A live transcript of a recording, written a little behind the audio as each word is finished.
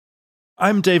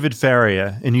I'm David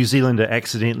Farrier, a New Zealander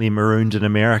accidentally marooned in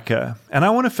America, and I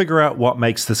want to figure out what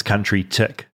makes this country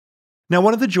tick. Now,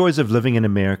 one of the joys of living in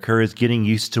America is getting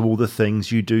used to all the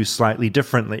things you do slightly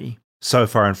differently. So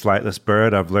far in Flightless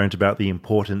Bird, I've learned about the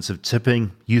importance of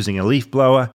tipping, using a leaf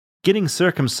blower, getting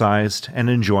circumcised, and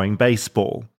enjoying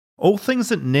baseball. All things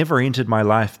that never entered my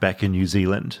life back in New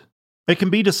Zealand. It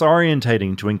can be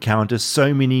disorientating to encounter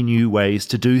so many new ways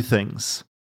to do things.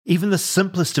 Even the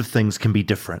simplest of things can be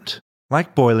different,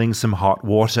 like boiling some hot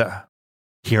water.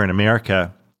 Here in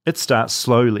America, it starts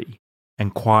slowly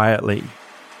and quietly.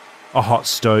 A hot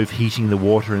stove heating the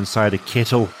water inside a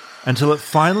kettle until it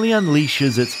finally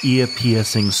unleashes its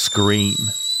ear-piercing scream.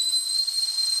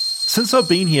 Since I've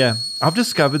been here, I've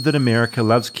discovered that America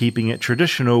loves keeping it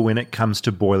traditional when it comes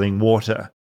to boiling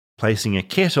water, placing a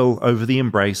kettle over the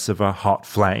embrace of a hot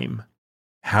flame.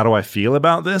 How do I feel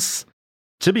about this?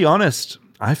 To be honest,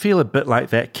 I feel a bit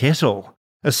like that kettle,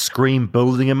 a scream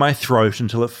building in my throat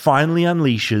until it finally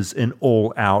unleashes in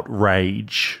all-out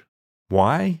rage.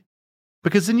 Why?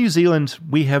 Because in New Zealand,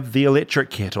 we have the electric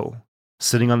kettle.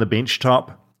 Sitting on the bench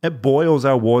top, it boils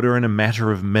our water in a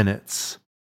matter of minutes.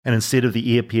 And instead of the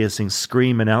ear-piercing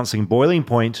scream announcing boiling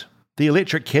point, the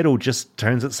electric kettle just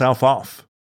turns itself off.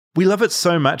 We love it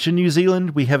so much in New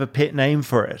Zealand, we have a pet name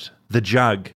for it, the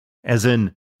jug. As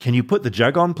in, can you put the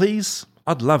jug on, please?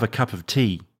 I'd love a cup of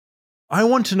tea. I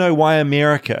want to know why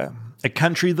America, a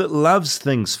country that loves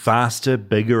things faster,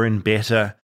 bigger, and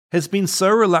better, has been so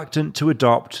reluctant to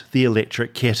adopt the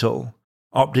electric kettle,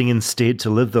 opting instead to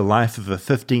live the life of a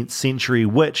 15th century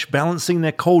witch balancing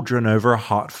their cauldron over a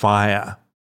hot fire.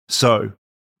 So,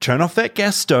 turn off that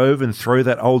gas stove and throw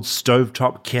that old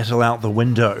stovetop kettle out the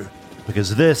window,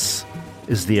 because this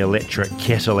is the electric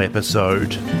kettle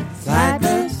episode.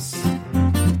 Flightless,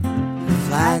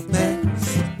 flightless,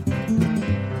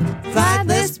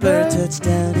 flightless bird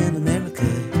touchdown in America.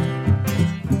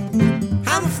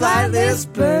 I'm a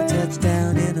flightless bird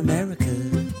touchdown in America.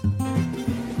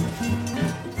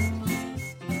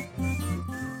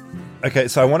 Okay,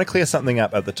 so I want to clear something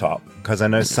up at the top, because I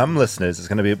know some listeners, it's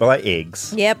going to be a bit like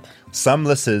eggs. Yep. Some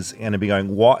listeners are going to be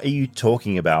going, what are you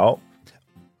talking about?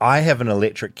 I have an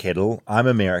electric kettle. I'm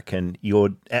American.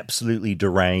 You're absolutely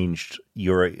deranged.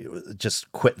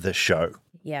 Just quit this show.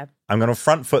 Yeah. I'm going to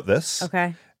front foot this.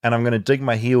 Okay. And I'm going to dig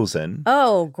my heels in.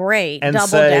 Oh, great. And Double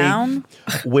say, down.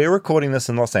 We're recording this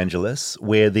in Los Angeles,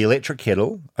 where the electric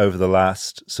kettle over the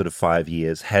last sort of 5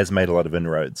 years has made a lot of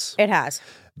inroads. It has.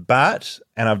 But,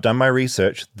 and I've done my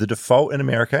research, the default in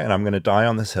America, and I'm going to die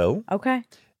on this hill, Okay.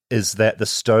 is that the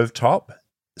stovetop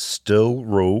still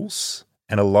rules,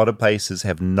 and a lot of places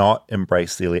have not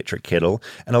embraced the electric kettle,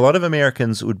 and a lot of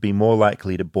Americans would be more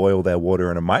likely to boil their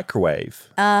water in a microwave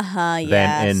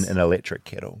than in an electric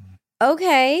kettle.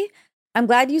 Okay. I'm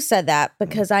glad you said that,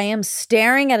 because I am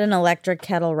staring at an electric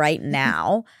kettle right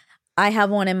now. I have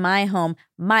one in my home.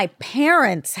 My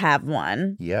parents have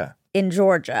one. Yeah. In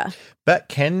Georgia. But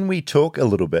can we talk a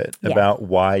little bit about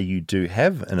why you do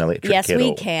have an electric kettle? Yes,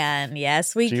 we can.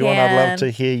 Yes, we can. Do you want? I'd love to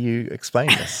hear you explain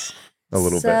this a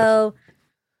little bit.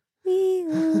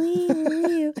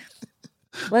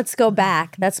 Let's go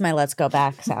back. That's my let's go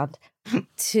back sound.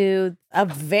 To a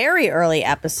very early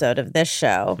episode of this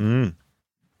show. We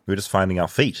were just finding our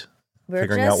feet.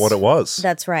 Figuring out what it was.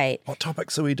 That's right. What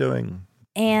topics are we doing?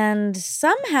 And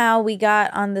somehow we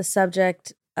got on the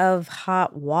subject of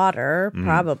hot water,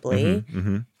 probably.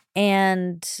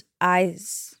 And I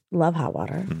love hot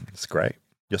water. It's great.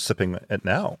 You're sipping it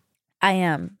now. I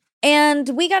am. And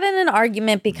we got in an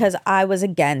argument because I was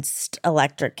against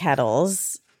electric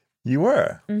kettles. You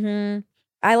were?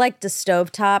 I liked a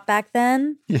stovetop back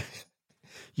then. Yeah.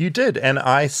 You did. And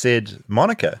I said,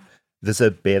 Monica, there's a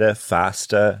better,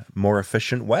 faster, more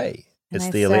efficient way. It's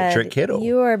the electric kettle.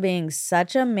 You are being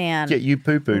such a man. Yeah, you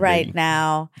poo-pooed right me.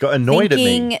 now. Got annoyed at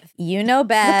me. You know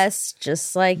best,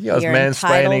 just like I was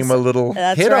mansplaining my little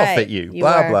head off at you.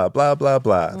 Blah, blah, blah, blah,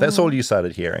 blah. That's all you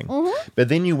started hearing. But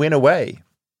then you went away.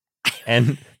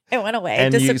 And it went away.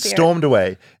 And you stormed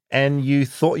away. And you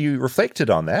thought you reflected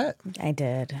on that. I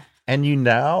did. And you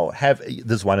now have,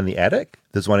 there's one in the attic.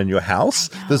 There's one in your house.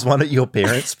 There's one at your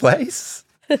parents' place.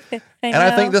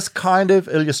 I think this kind of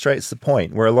illustrates the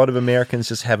point where a lot of Americans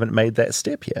just haven't made that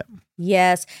step yet.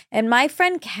 Yes. And my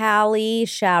friend Callie,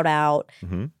 shout out,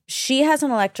 she has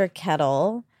an electric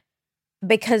kettle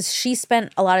because she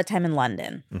spent a lot of time in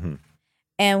London.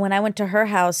 And when I went to her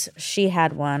house, she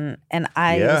had one. And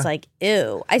I was like,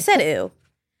 ew. I said, ew.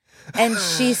 And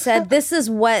she said, this is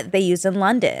what they use in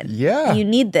London. Yeah. You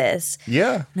need this.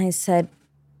 Yeah. And I said,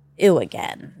 ew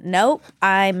again. Nope.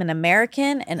 I'm an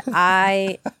American and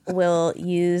I will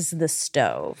use the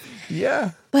stove.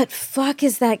 Yeah. But fuck,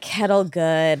 is that kettle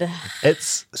good?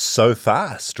 It's so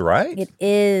fast, right? It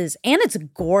is. And it's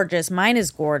gorgeous. Mine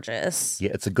is gorgeous.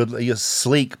 Yeah, it's a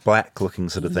sleek, black-looking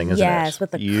sort of thing, isn't it? Yes,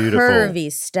 with a Beautiful. curvy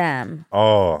stem.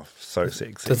 Oh, so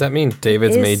sexy. Does that mean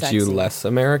David's It is made you sexy. less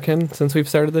American since we've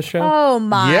started the show? Oh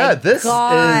my Yeah, this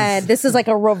God. is- This is like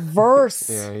a reverse.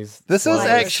 Yeah, he's This is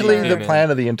actually the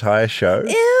plan of the entire show.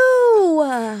 Ew.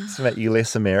 To make you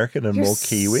less American and You're more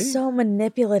Kiwi. so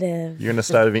manipulative. You're going to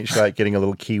start eventually like getting a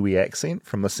little Kiwi accent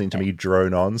from listening to me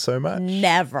drone on so much.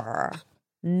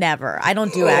 Never. I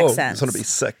don't do Oh, accents. it's going to be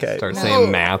sick, eh? start saying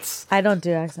maths. I don't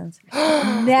do accents.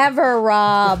 Never,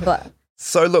 Rob.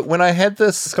 So look, when I had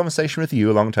this conversation with you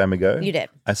a long time ago, You did.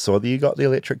 I saw that you got the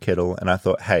electric kettle and I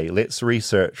thought, hey, let's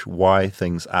research why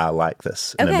things are like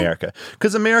this in Okay. America.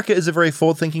 Because America is a very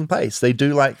forward-thinking place. They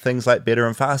do like things like better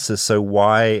and faster. So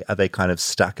why are they kind of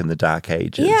stuck in the dark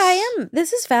ages? Yeah, I am.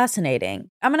 This is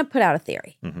fascinating. I'm going to put out a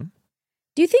theory. Mhm.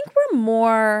 Do you think we're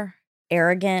more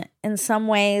arrogant in some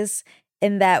ways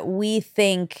in that we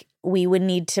think we would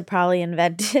need to probably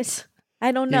invent it?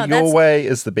 I don't know. Your way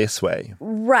is the best way.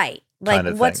 Right. Like, kind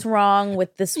of what's thing. wrong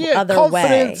with this Yeah, other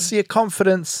confidence. way? Yeah,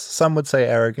 confidence. Some would say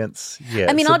arrogance. Yeah,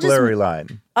 I mean, it's I'll a just- blurry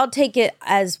line. I'll take it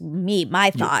as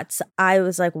my thoughts. I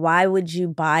was like, why would you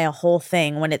buy a whole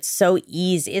thing when it's so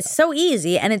easy? It's so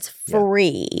easy and it's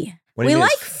free. What do We you mean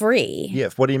like it's- free. Yeah,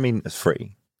 what do you mean it's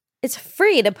free? It's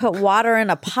free to put water in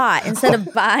a pot instead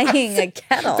of buying a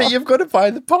kettle. But you've got to buy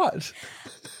the pot.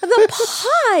 The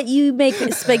pot, you make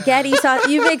spaghetti sauce.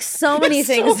 You make so many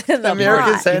things in the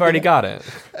America's pot. You've already got it.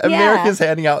 America's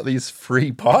handing out these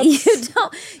free pots. You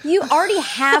don't. You already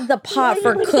have the pot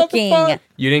for cooking.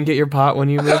 You didn't get your pot when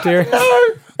you moved here?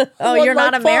 Oh, you're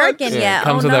not American Yeah, yet. it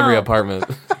comes Oh, with every no. apartment.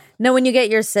 No, when you get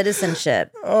your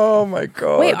citizenship. Oh my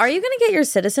God. Wait, are you going to get your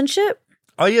citizenship?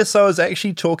 Oh, yeah. So I was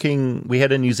actually talking. We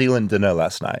had a New Zealand dinner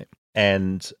last night,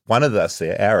 and one of us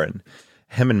there, Aaron,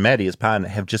 him and Maddie, his partner,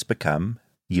 have just become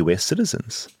US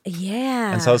citizens.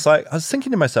 Yeah. And so I was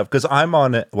thinking to myself, because I'm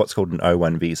on what's called an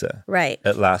O1 visa. Right.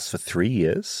 It lasts for 3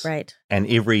 years. Right. And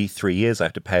every 3 years, I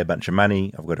have to pay a bunch of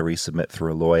money. I've got to resubmit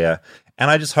through a lawyer. And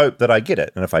I just hope that I get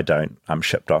it. And if I don't, I'm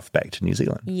shipped off back to New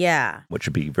Zealand, Yeah. which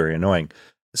would be very annoying.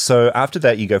 So after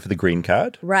that, you go for the green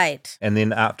card. Right. And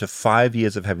then after 5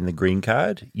 years of having the green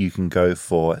card, you can go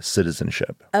for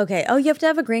citizenship. Okay. Oh, you have to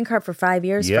have a green card for 5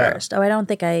 years Yeah. first. Oh, I don't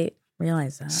think I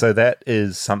realized that. So that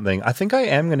is something I think I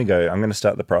am going to go. I'm going to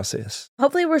start the process.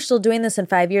 Hopefully, we're still doing this in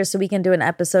 5 years so we can do an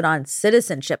episode on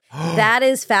citizenship. That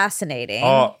is fascinating.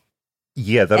 Oh,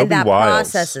 yeah, that'll and be that wild.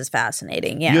 process is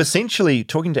fascinating. Yeah. You essentially,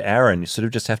 talking to Aaron, you sort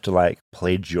of just have to like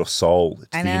pledge your soul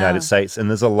to I the know. United States. And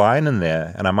there's a line in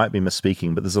there, and I might be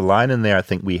misspeaking, but there's a line in there I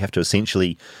think we have to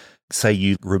essentially say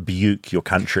you rebuke your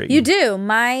country. You do.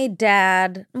 My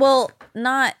dad, well,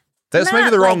 not. That's not maybe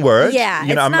the wrong like- word. Yeah,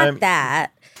 You know, it's I'm- not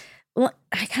that. Well,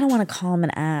 I kind of want to call him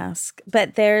and ask,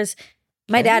 but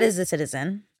my dad is a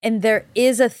citizen, and there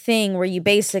is a thing where you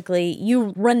basically,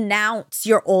 you renounce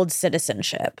your old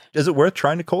citizenship. Is it worth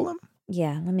trying to call him?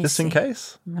 Yeah, let me Just see. in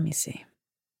case? Let me see.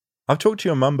 I've talked to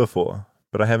your mum before,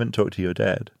 but I haven't talked to your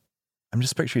dad. I'm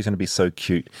just picturing he's going to be so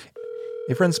cute.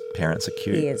 Everyone's parents are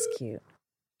cute. He is cute.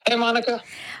 Hey, Monica.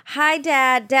 Hi,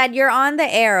 Dad. Dad, you're on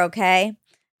the air, okay?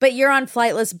 But you're on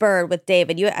Flightless Bird with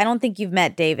David. I don't think you've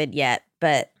met David yet,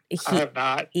 but I have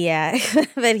not. yeah,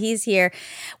 but he's here.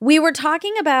 We were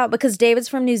talking about, because David's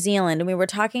from New Zealand, and we were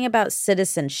talking about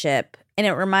citizenship, and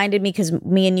it reminded me, because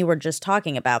me and you were just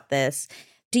talking about this.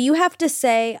 Do you have to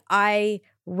say, I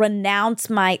renounce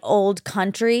my old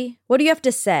country? What do you have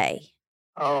to say?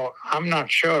 Oh, I'm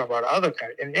not sure about other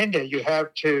countries. In India, you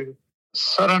have to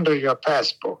surrender your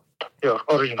passport, your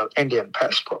original Indian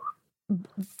passport.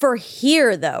 For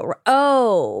here, though.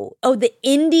 Oh, the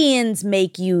Indians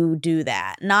make you do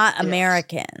that, not Yes.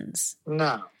 Americans.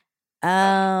 No.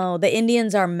 Oh, the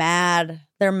Indians are mad.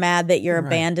 They're mad that you're Right.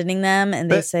 abandoning them, and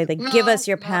they But- say, No, give us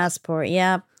your no. passport.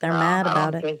 Yep, they're No, mad I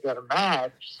about don't it. think they're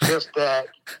mad. It's just that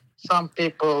some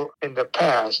people in the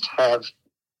past have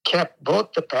kept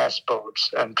both the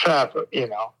passports and travel,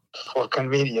 for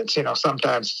convenience.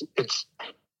 Sometimes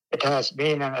it has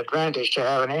been an advantage to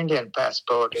have an Indian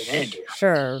passport in India.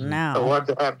 Sure, So now. what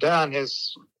they have done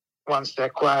is, once they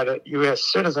acquired a U.S.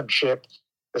 citizenship,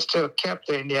 they still kept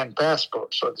the Indian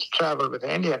passport. So they traveled with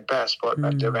the Indian passport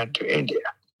when they went to India.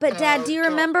 But Dad, do you So-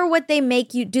 remember what they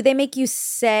make you? Do they make you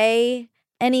say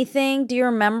anything? Do you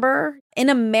remember? In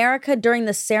America during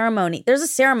the ceremony, there's a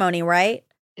ceremony, right?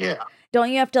 Yeah.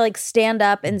 Don't you have to stand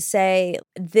up and say,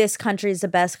 this country is the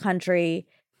best country,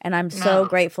 and I'm so No.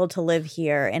 grateful to live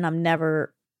here, and I'm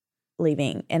never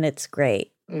leaving, and it's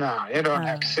great? No, you don't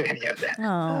have to say any of that. Oh,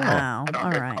 wow. I don't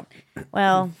All get right.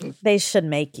 Well, they should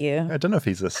make you. I don't know if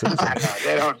he's a citizen. No,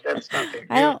 they don't. That's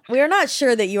nothing. We're not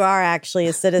sure that you are actually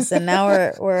a citizen.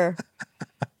 Now we're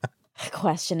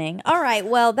questioning. All right.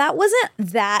 Well, that wasn't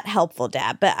that helpful,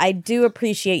 Dad, but I do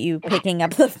appreciate you picking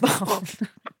up the phone.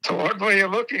 So what were you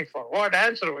looking for? What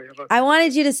answer were you looking for? I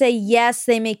wanted you to say yes,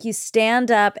 they make you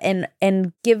stand up and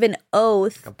give an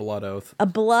oath. A blood oath. A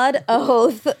blood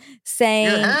oath saying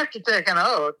You have to take an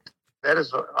oath. That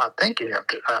is what I think you have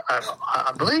to.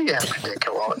 I believe you have to take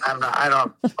an oath. I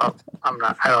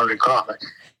don't recall it.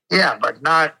 Yeah, but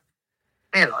not,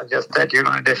 just that you're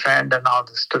going to defend and all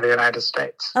this to the United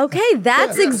States. Okay,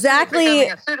 that's exactly. You're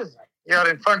becoming a citizen. You're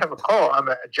in front of a court. I'm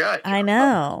a judge. I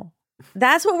know.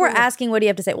 That's what we're asking. What do you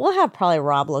have to say? We'll have probably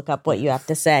Rob look up what you have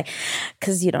to say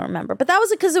because you don't remember. But that was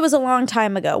because it was a long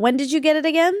time ago. When did you get it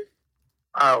again?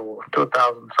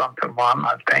 2000-something one,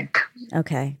 I think.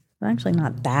 Okay. Actually,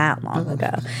 not that long ago.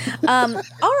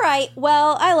 All right.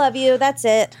 Well, I love you. That's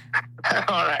it. All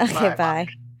right. Okay, bye.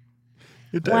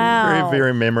 Your dad, Wow. very,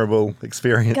 very memorable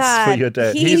experience God, for your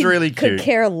dad. He's really could cute.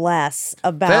 care less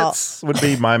about. That would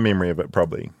be my memory of it,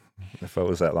 probably, if it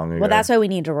was that long ago. Well, that's why we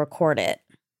need to record it.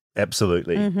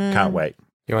 Absolutely. Mhm. Can't wait.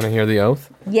 You want to hear the oath?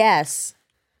 Yes.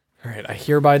 All right. I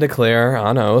hereby declare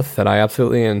on oath that I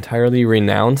absolutely and entirely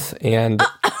renounce and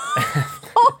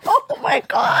Oh my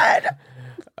God.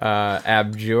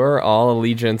 abjure all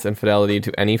allegiance and fidelity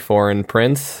to any foreign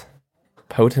prince,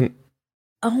 potent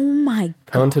Oh my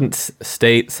God.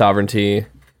 state sovereignty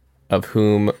of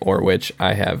whom or which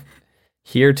I have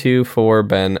heretofore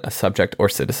been a subject or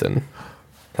citizen.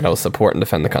 That I will support and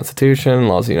defend the Constitution,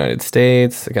 laws of the United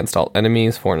States, against all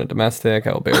enemies, foreign and domestic.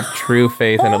 I will bear true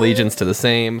faith and allegiance to the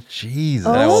same. Jesus.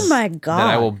 That I Oh will- my God.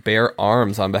 That I will bear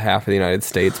arms on behalf of the United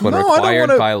States when No, I don't required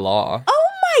wanna- by law. Oh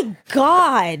my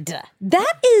God.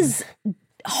 That is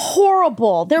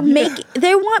horrible.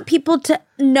 They want people to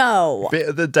know.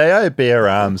 The day I bear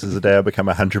arms is the day I become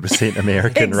 100%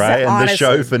 American, right? And the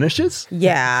show honestly. finishes?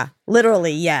 Yeah.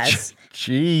 Literally, yes.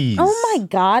 Jeez. Oh my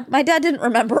God. My dad didn't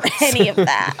remember any of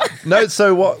that. No,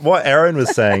 so what Aaron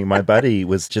was saying, my buddy,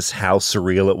 was just how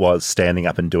surreal it was standing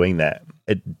up and doing that.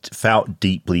 It felt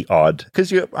deeply odd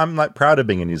because I'm like proud of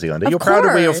being a New Zealander. Of You're proud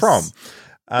of where you're from. course.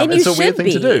 And it's you a weird should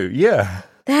thing to be. do. Yeah.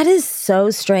 That is so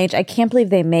strange. I can't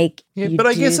believe they make Yeah, you but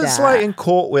I do guess it's that. like in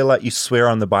court where like you swear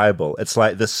on the Bible. It's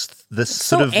like this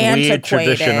sort of weird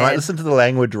tradition. antiquated. Like listen to the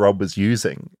language Rob was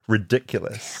using.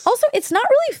 Ridiculous. Also, it's not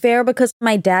really fair because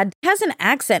my dad has an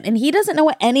accent and he doesn't know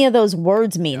what any of those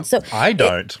words mean. So I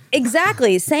don't.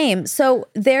 exactly, same. So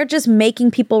they're just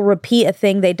making people repeat a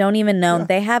thing they don't even know.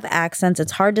 They have accents.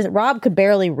 It's hard to. Rob could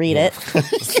barely read it.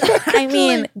 I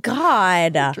mean,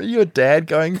 God. Your dad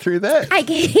going through that? I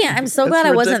can't. I'm so That's glad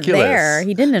I wasn't ridiculous. there.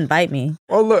 He didn't invite me.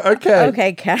 Oh, look, okay.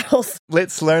 Okay, Kettles.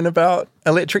 Let's learn about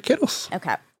electric kettles.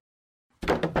 Okay.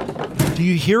 Do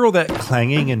you hear all that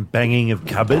clanging and banging of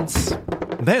cupboards?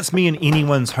 That's me in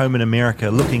anyone's home in America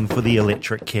looking for the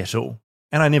electric kettle,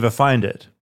 and I never find it.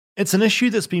 It's an issue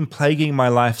that's been plaguing my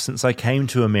life since I came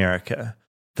to America,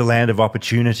 the land of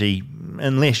opportunity,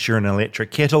 unless you're an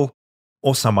electric kettle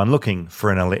or someone looking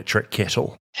for an electric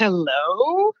kettle.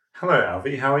 Hello. Hello,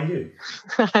 Alvy. How are you?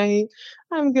 Hi.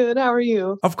 I'm good. How are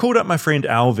you? I've called up my friend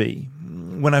Alvy.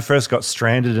 When I first got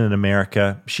stranded in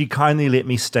America, she kindly let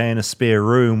me stay in a spare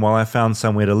room while I found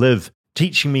somewhere to live,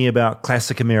 teaching me about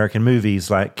classic American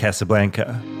movies like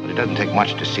Casablanca. But it doesn't take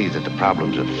much to see that the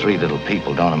problems of three little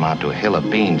people don't amount to a hill of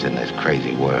beans in this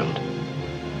crazy world.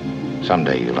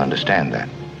 Someday you'll understand that.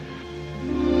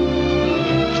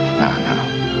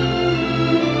 Now.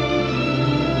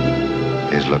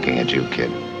 He's looking at you,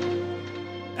 kid.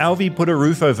 Alvy put a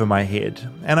roof over my head,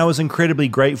 and I was incredibly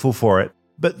grateful for it.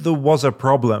 But there was a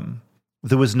problem.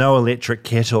 There was no electric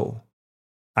kettle.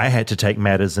 I had to take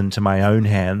matters into my own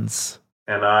hands.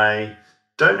 And I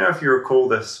don't know if you recall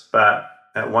this, but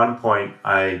at one point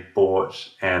I bought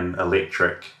an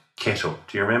electric kettle.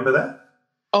 Do you remember that?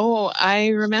 Oh, I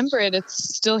remember it.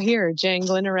 It's still here,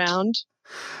 jangling around.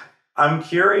 I'm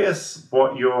curious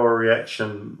what your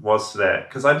reaction was to that,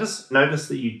 because I just noticed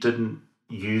that you didn't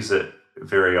use it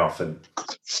very often.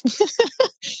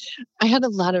 I had a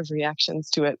lot of reactions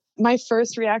to it. My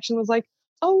first reaction was like,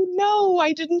 oh no,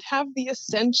 I didn't have the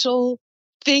essential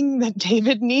thing that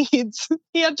David needs.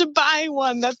 He had to buy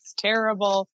one. That's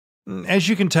terrible. As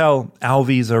you can tell,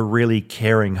 Alvy's a really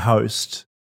caring host.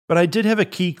 But I did have a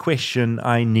key question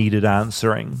I needed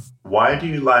answering. Why do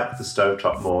you like the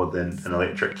stovetop more than an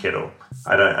electric kettle?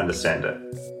 I don't understand it.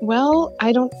 Well,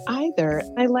 I don't either.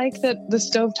 I like that the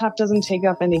stovetop doesn't take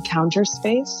up any counter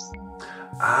space.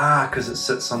 Ah, because it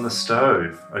sits on the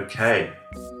stove. Okay.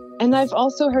 And I've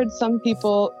also heard some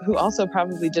people who also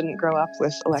probably didn't grow up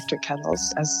with electric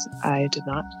kettles, as I did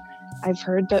not. I've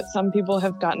heard that some people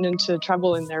have gotten into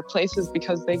trouble in their places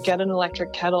because they get an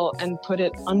electric kettle and put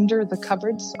it under the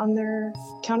cupboards on their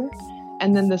counter.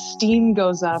 And then the steam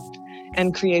goes up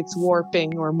and creates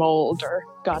warping or mold or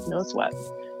God knows what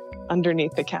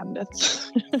underneath the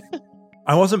cabinets.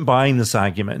 I wasn't buying this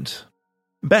argument.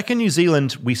 Back in New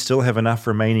Zealand, we still have enough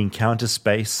remaining counter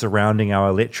space surrounding our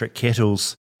electric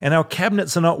kettles, and our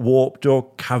cabinets are not warped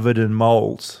or covered in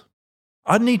mold.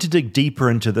 I'd need to dig deeper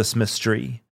into this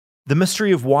mystery. The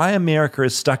mystery of why America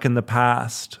is stuck in the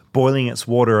past, boiling its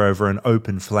water over an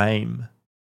open flame.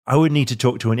 I would need to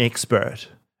talk to an expert,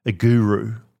 a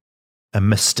guru, a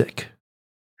mystic.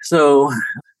 So,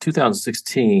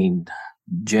 2016,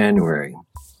 January,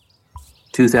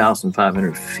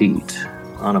 2,500 feet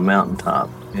on a mountaintop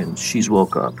in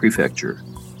Shizuoka Prefecture,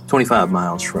 25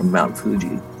 miles from Mount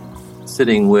Fuji,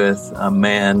 sitting with a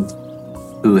man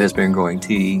who has been growing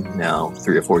tea now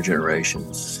 3 or 4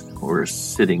 generations. We're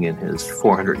sitting in his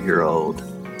 400-year-old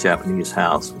Japanese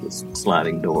house with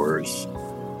sliding doors,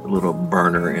 a little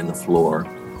burner in the floor.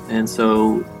 And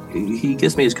so he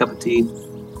gives me his cup of tea.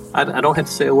 I don't have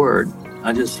to say a word.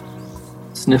 I just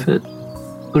sniff it,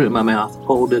 put it in my mouth,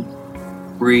 hold it,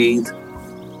 breathe.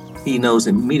 He knows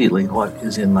immediately what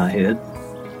is in my head.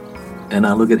 And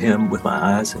I look at him with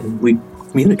my eyes and we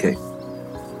communicate.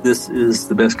 This is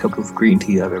the best cup of green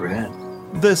tea I've ever had.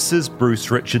 This is Bruce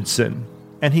Richardson,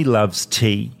 and he loves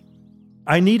tea.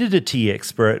 I needed a tea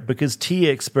expert because tea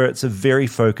experts are very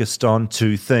focused on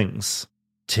 2 things: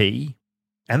 tea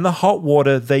and the hot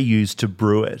water they use to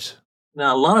brew it.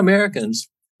 Now, a lot of Americans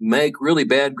make really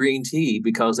bad green tea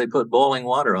because they put boiling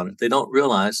water on it. They don't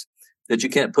realize that you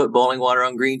can't put boiling water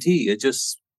on green tea. It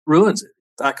just ruins it.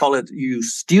 I call it you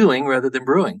stewing rather than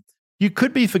brewing. You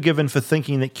could be forgiven for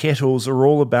thinking that kettles are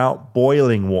all about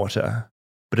boiling water.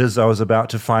 But as I was about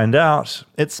to find out,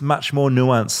 it's much more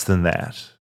nuanced than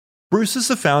that. Bruce is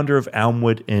the founder of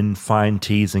Elmwood Inn Fine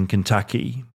Teas in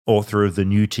Kentucky, author of The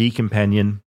New Tea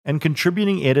Companion, and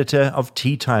contributing editor of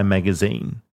Tea Time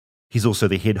magazine. He's also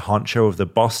the head honcho of the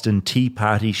Boston Tea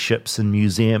Party Ships and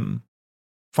Museum.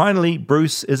 Finally,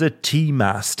 Bruce is a tea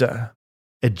master,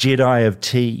 a Jedi of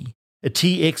tea, a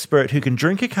tea expert who can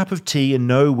drink a cup of tea and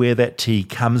know where that tea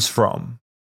comes from.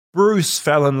 Bruce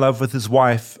fell in love with his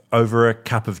wife over a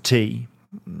cup of tea.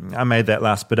 I made that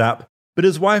last bit up, but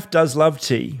his wife does love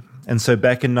tea, and so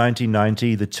back in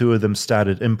 1990, the two of them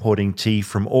started importing tea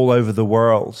from all over the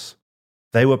world.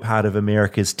 They were part of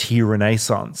America's tea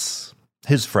renaissance.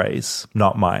 His phrase,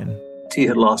 not mine. Tea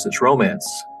had lost its romance.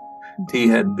 Tea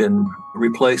had been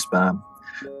replaced by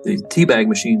the tea bag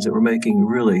machines that were making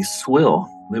really swill.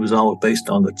 It was all based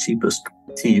on the cheapest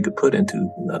tea you could put into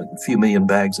a few million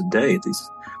bags a day at these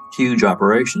huge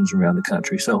operations around the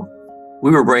country. So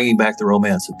we were bringing back the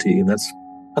romance of tea, and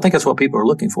I think that's what people are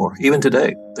looking for. Even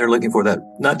today, they're looking for that,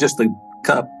 not just the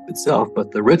cup itself,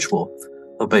 but the ritual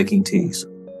of making teas.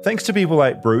 Thanks to people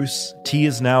like Bruce, tea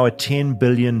is now a $10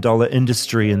 billion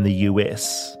industry in the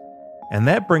US. And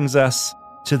that brings us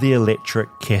to the electric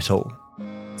kettle.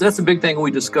 That's a big thing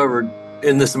we discovered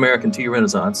in this American tea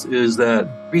renaissance, is that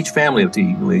each family of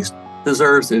tea, at least,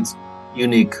 deserves its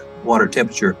unique water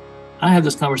temperature. I have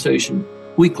this conversation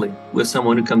weekly with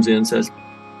someone who comes in and says,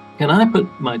 "Can I put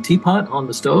my teapot on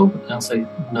the stove?" And I'll say,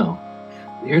 "No."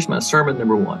 Here's my sermon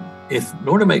number 1. In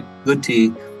order to make good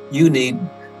tea, you need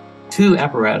 2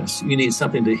 apparatus. You need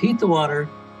something to heat the water,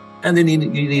 and then you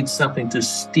need something to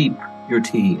steep your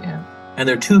tea in. And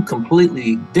they're 2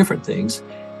 completely different things.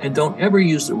 And don't ever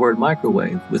use the word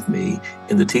microwave with me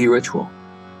in the tea ritual.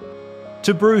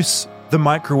 To Bruce, the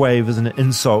microwave is an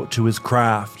insult to his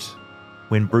craft.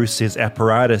 When Bruce says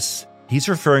apparatus, he's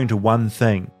referring to one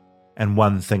thing, and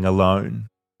one thing alone.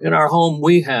 In our home,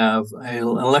 we have an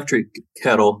electric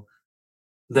kettle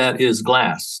that is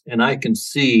glass, and I can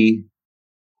see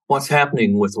what's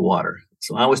happening with the water.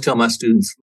 So I always tell my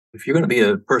students, if you're going to be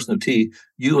a person of tea,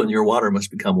 you and your water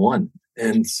must become one.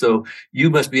 And so you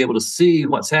must be able to see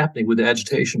what's happening with the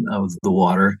agitation of the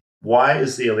water. Why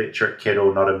is the electric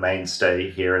kettle not a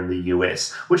mainstay here in the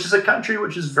US, which is a country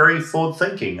which is very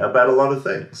forward-thinking about a lot of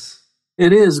things?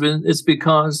 It is, but it's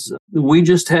because we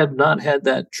just have not had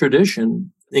that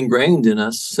tradition ingrained in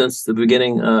us since the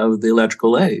beginning of the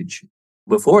electrical age.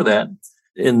 Before that,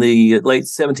 in the late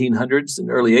 1700s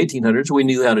and early 1800s, we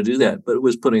knew how to do that, but it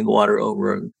was putting water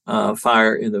over a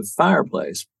fire in the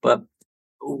fireplace. But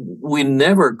we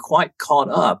never quite caught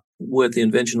up with the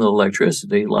invention of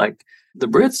electricity like the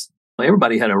Brits.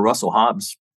 Everybody had a Russell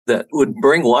Hobbs that would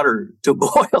bring water to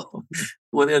boil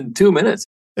within 2 minutes.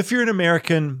 If you're an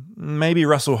American, maybe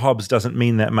Russell Hobbs doesn't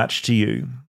mean that much to you,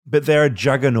 but they're a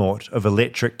juggernaut of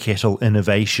electric kettle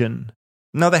innovation.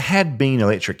 Now, there had been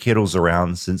electric kettles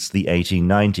around since the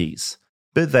 1890s,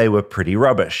 but they were pretty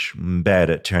rubbish, bad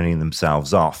at turning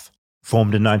themselves off.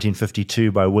 Formed in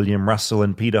 1952 by William Russell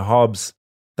and Peter Hobbs,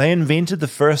 they invented the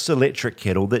first electric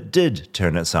kettle that did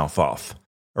turn itself off,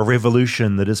 a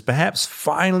revolution that is perhaps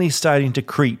finally starting to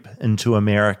creep into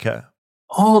America.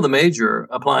 All the major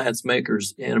appliance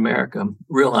makers in America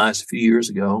realized a few years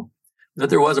ago that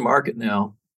there was a market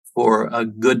now for a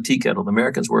good tea kettle. The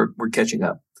Americans were catching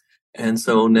up. And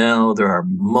so now there are a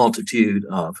multitude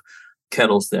of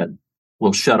kettles that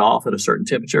will shut off at a certain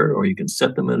temperature, or you can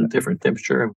set them at a different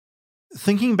temperature.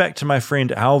 Thinking back to my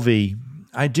friend Alvi,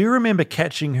 I do remember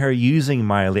catching her using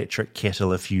my electric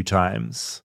kettle a few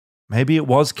times. Maybe it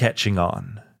was catching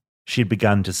on. She'd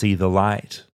begun to see the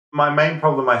light. My main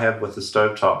problem I have with the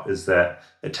stovetop is that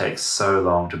it takes so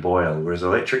long to boil, whereas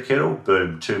electric kettle,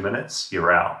 boom, 2 minutes,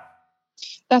 you're out.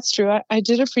 That's true. I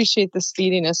did appreciate the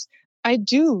speediness. I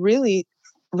do really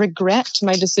regret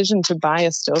my decision to buy a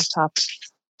stovetop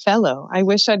fellow. I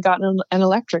wish I'd gotten an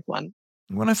electric one.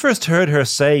 When I first heard her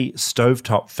say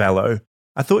stovetop fellow,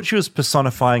 I thought she was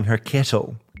personifying her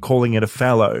kettle, calling it a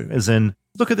fellow, as in,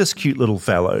 look at this cute little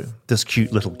fellow, this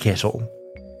cute little kettle.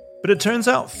 But it turns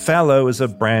out Fallow is a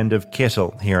brand of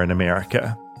kettle here in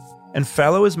America. And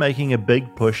Fallow is making a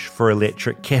big push for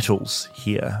electric kettles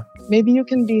here. Maybe you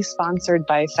can be sponsored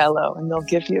by Fellow and they'll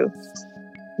give you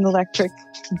an electric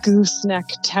gooseneck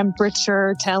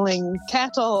temperature telling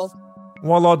kettle.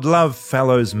 While I'd love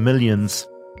Fallow's millions,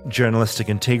 journalistic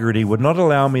integrity would not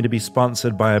allow me to be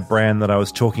sponsored by a brand that I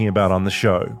was talking about on the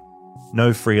show.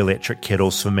 No free electric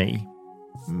kettles for me.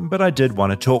 But I did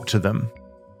want to talk to them.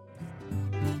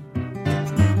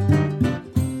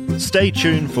 Stay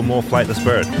tuned for more Flightless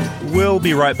Bird. We'll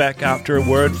be right back after a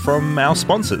word from our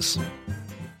sponsors.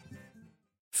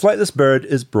 Flightless Bird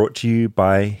is brought to you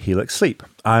by Helix Sleep.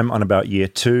 I'm on about year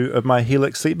 2 of my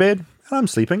Helix sleep bed, and I'm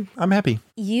sleeping. I'm happy.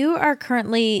 You are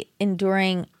currently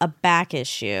enduring a back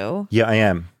issue. Yeah, I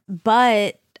am.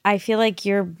 But I feel like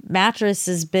your mattress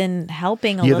has been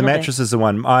helping a little bit. Yeah, the mattress is the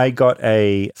one. I got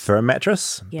a firm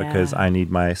mattress because I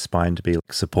need my spine to be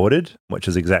supported, which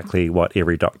is exactly what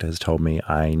every doctor has told me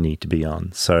I need to be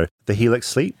on. So the Helix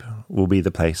Sleep will be the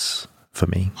place for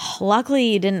me.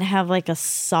 Luckily, you didn't have like a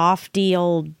softy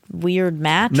old weird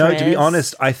mattress. No, to be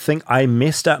honest, I think I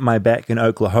messed up my back in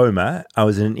Oklahoma. I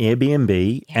was in an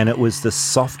Airbnb and it was the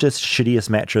softest, shittiest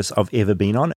mattress I've ever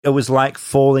been on. It was like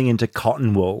falling into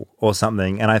cotton wool or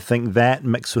something. And I think that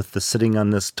mixed with the sitting on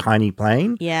this tiny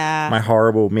plane, my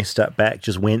horrible messed up back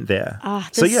just went there.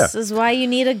 This is why you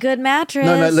need a good mattress.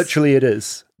 No, literally it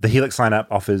is. The Helix lineup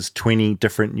offers 20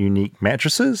 different unique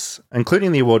mattresses,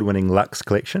 including the award-winning Luxe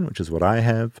collection, which is what I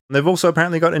have. They've also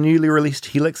apparently got a newly released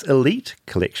Helix Elite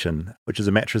collection, which is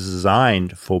a mattress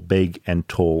designed for big and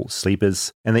tall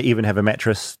sleepers. And they even have a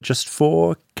mattress just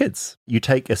for kids. You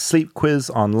take a sleep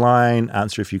quiz online,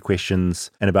 answer a few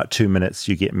questions, in about 2 minutes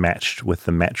you get matched with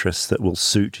the mattress that will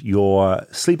suit your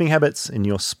sleeping habits and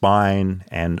your spine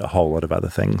and a whole lot of other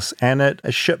things. And it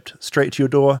is shipped straight to your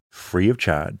door, free of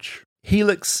charge.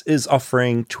 Helix is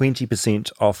offering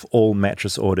 20% off all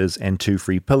mattress orders and 2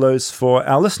 free pillows for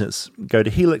our listeners. Go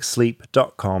to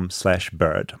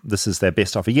helixsleep.com/bird. This is their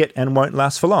best offer yet and won't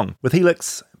last for long. With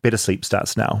Helix, better sleep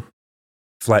starts now.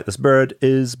 Flightless Bird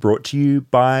is brought to you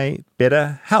by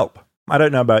BetterHelp. I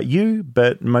don't know about you,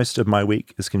 but most of my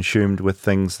week is consumed with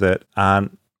things that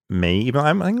aren't me. Even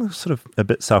I'm sort of a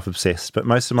bit self-obsessed, but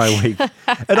most of my week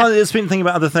it's been thinking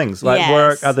about other things like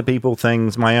work, other people,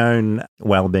 things. My own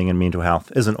well-being and mental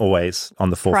health isn't always on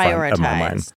the forefront of my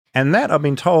mind. And that, I've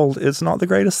been told, is not the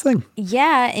greatest thing.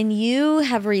 Yeah, and you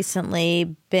have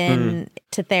recently been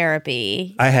to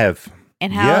therapy. I have.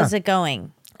 And how is it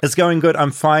going? It's going good.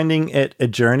 I'm finding it a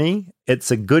journey.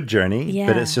 It's a good journey,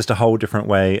 but it's just a whole different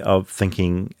way of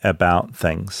thinking about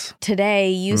things. Today,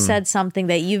 you said something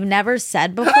that you've never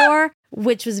said before,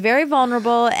 which was very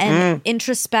vulnerable and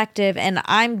introspective, and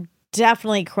I'm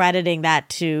definitely crediting that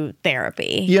to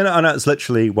therapy. Yeah, no, it's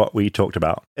literally what we talked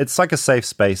about. It's like a safe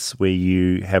space where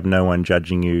you have no one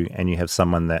judging you and you have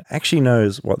someone that actually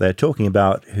knows what they're talking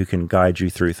about who can guide you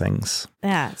through things.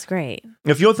 Yeah, it's great.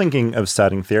 If you're thinking of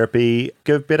starting therapy,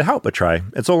 give BetterHelp a try.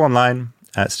 It's all online.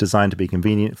 It's designed to be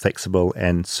convenient, flexible,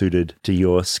 and suited to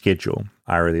your schedule.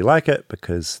 I really like it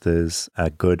because there's a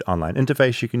good online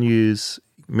interface you can use,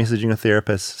 messaging a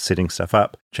therapist, setting stuff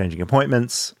up, changing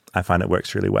appointments. I find it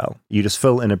works really well. You just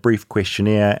fill in a brief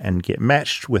questionnaire and get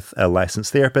matched with a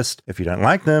licensed therapist. If you don't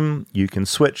like them, you can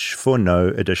switch for no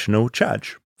additional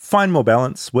charge. Find more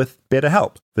balance with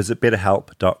BetterHelp. Visit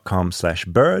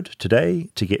betterhelp.com/bird today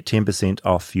to get 10%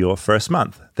 off your first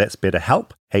month. That's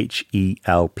BetterHelp,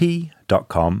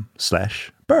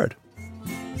 HELP.com/bird.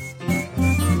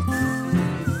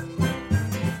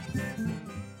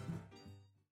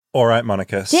 All right,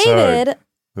 Monica. David,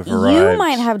 we've you arrived.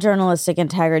 might have journalistic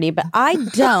integrity, but I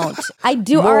don't. I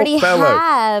do More already fellow.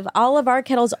 have. All of our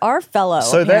kettles are fellow,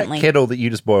 So apparently. that kettle that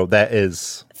you just boiled, that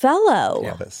is... Fellow.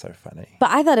 Yeah, that's so funny. But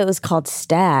I thought it was called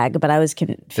Stag, but I was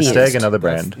confused. Is Stag another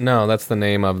brand? That's the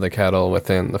name of the kettle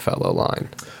within the Fellow line.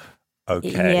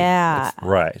 Okay. Yeah.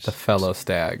 Right. The Fellow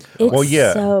Stag. It's Well,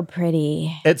 yeah. so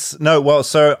pretty.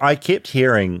 So I kept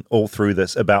hearing all through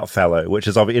this about Fallow, which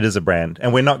is obvious, it is a brand,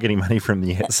 and we're not getting money from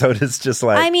them yet, so it is just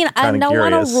like, I mean, I don't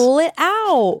want to rule it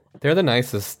out. They're the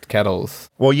nicest kettles.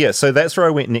 Well, yeah, so that's where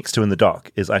I went next to in the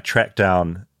doc, is I tracked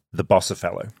down the boss of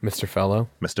Fallow. Mr. Fellow.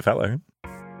 Mr. Fallow.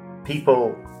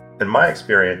 People, in my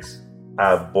experience,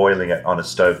 are boiling it on a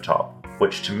stovetop,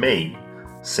 which to me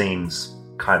seems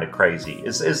kind of crazy.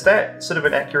 Is that sort of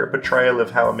an accurate portrayal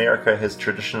of how America has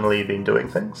traditionally been doing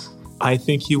things? I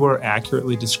think you are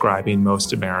accurately describing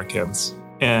most Americans.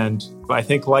 And I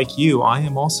think, like you, I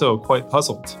am also quite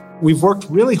puzzled. We've worked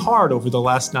really hard over the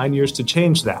last 9 years to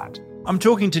change that. I'm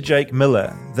talking to Jake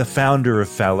Miller, the founder of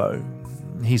Fallow.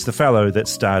 He's the fellow that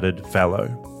started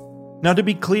Fallow. Now, to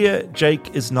be clear,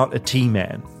 Jake is not a tea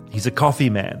man. He's a coffee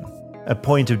man, a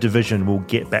point of division we'll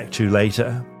get back to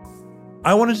later.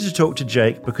 I wanted to talk to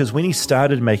Jake because when he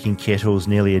started making kettles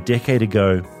nearly a decade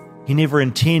ago, he never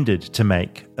intended to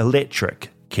make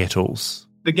electric kettles.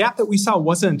 The gap that we saw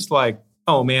wasn't like,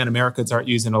 oh man, Americans aren't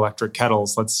using electric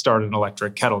kettles. Let's start an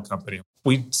electric kettle company.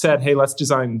 We said, hey, let's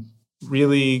design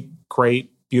really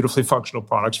great, beautifully functional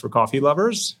products for coffee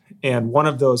lovers. And one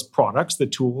of those products, the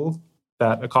tool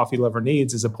that a coffee lover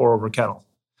needs, is a pour-over kettle.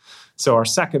 So our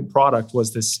second product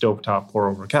was this stovetop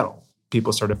pour-over kettle.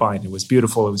 People started buying it. It was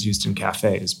beautiful. It was used in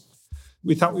cafes.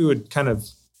 We thought we would kind of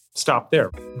stop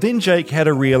there. Then Jake had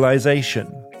a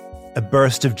realization, a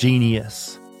burst of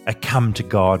genius, a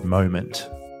come-to-God moment.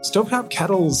 Stovetop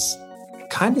kettles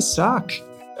kind of suck.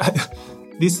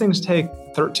 These things take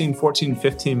 13, 14,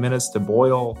 15 minutes to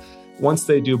boil. Once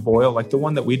they do boil, like the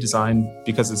one that we designed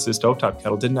because it's a stovetop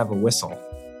kettle, didn't have a whistle.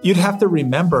 You'd have to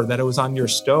remember that it was on your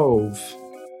stove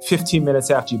 15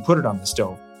 minutes after you put it on the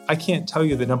stove. I can't tell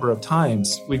you the number of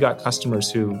times we got customers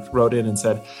who wrote in and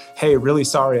said, hey, really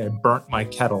sorry I burnt my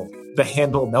kettle. The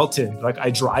handle melted, like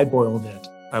I dry boiled it.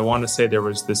 I want to say there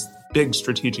was this big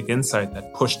strategic insight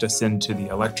that pushed us into the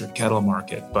electric kettle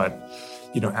market. But,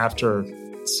 after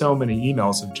so many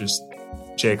emails of just,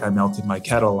 Jake, I melted my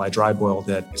kettle, I dry boiled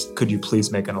it. Could you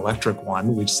please make an electric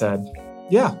one? We said,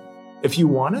 yeah, if you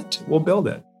want it, we'll build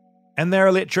it. And their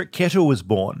electric kettle was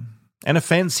born, and a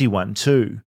fancy one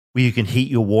too, where you can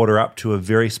heat your water up to a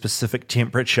very specific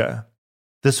temperature.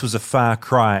 This was a far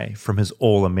cry from his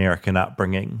all-American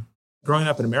upbringing. Growing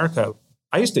up in America,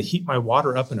 I used to heat my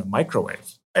water up in a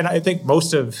microwave. And I think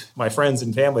most of my friends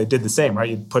and family did the same, right?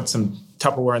 You'd put some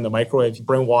Tupperware in the microwave, you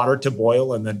bring water to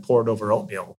boil, and then pour it over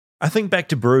oatmeal. I think back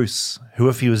to Bruce, who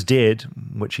if he was dead,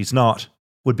 which he's not,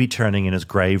 would be turning in his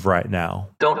grave right now.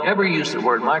 Don't ever use the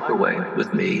word microwave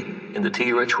with me in the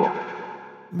tea ritual.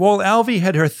 While Alvy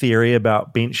had her theory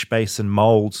about bench space and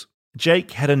molds,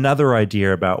 Jake had another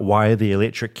idea about why the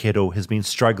electric kettle has been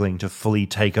struggling to fully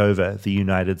take over the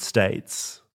United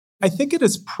States. I think it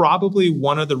is probably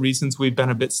one of the reasons we've been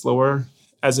a bit slower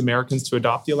as Americans to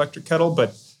adopt the electric kettle,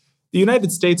 but the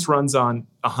United States runs on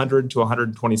 100 to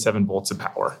 127 volts of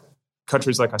power.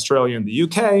 Countries like Australia and the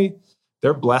UK,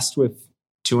 they're blessed with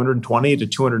 220 to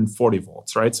 240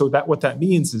 volts, right? So what that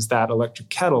means is that electric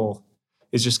kettle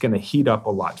is just going to heat up a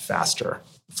lot faster.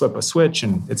 Flip a switch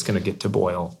and it's going to get to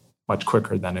boil much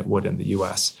quicker than it would in the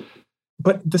US.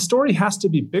 But the story has to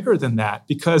be bigger than that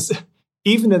because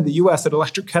even in the US, an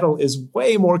electric kettle is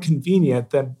way more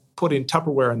convenient than putting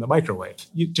Tupperware in the microwave.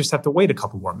 You just have to wait a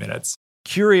couple more minutes.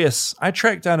 Curious, I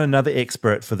tracked down another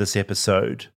expert for this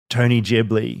episode, Tony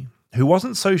Jebley, who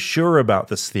wasn't so sure about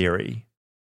this theory.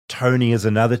 Tony is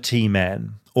another tea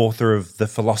man, author of The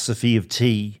Philosophy of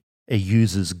Tea, a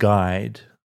user's guide.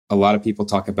 A lot of people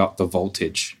talk about the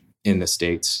voltage in the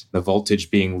States, the voltage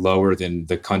being lower than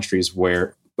the countries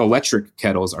where electric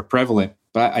kettles are prevalent.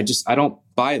 But I don't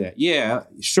buy that. Yeah,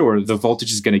 sure, the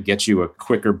voltage is going to get you a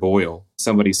quicker boil.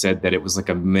 Somebody said that it was like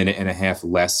a minute and a half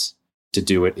less to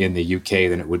do it in the UK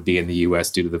than it would be in the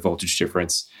US due to the voltage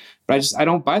difference. But I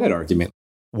don't buy that argument.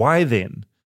 Why then?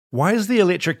 Why is the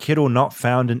electric kettle not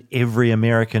found in every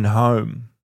American home?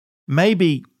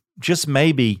 Maybe, just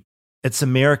maybe, it's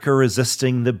America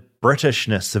resisting the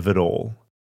Britishness of it all.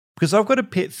 Because I've got a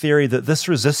pet theory that this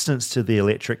resistance to the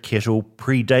electric kettle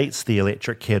predates the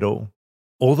electric kettle,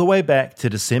 all the way back to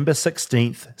December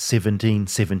 16th,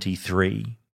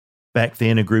 1773. Back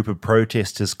then, a group of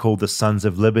protesters called the Sons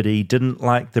of Liberty didn't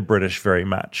like the British very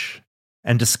much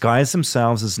and disguised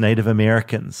themselves as Native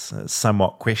Americans, a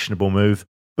somewhat questionable move,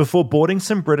 before boarding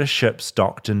some British ships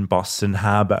docked in Boston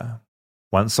Harbor.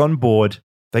 Once on board,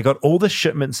 they got all the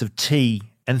shipments of tea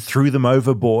and threw them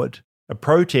overboard, a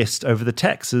protest over the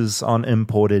taxes on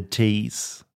imported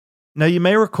teas. Now, you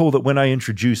may recall that when I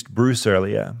introduced Bruce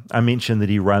earlier, I mentioned that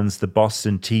he runs the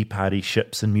Boston Tea Party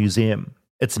Ships and Museum.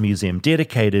 It's a museum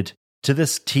dedicated to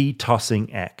this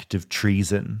tea-tossing act of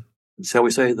treason. Shall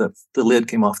we say that the lid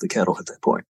came off the kettle at that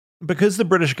point? Because the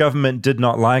British government did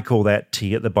not like all that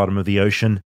tea at the bottom of the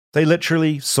ocean, they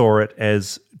literally saw it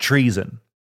as treason.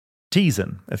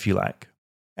 Teason, if you like.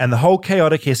 And the whole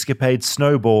chaotic escapade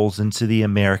snowballs into the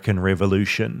American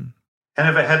Revolution. And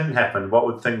if it hadn't happened, what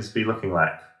would things be looking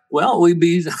like? Well, we'd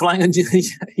be flying a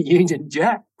Union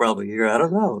Jack probably here. I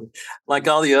don't know. Like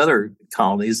all the other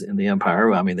colonies in the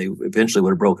empire, I mean, they eventually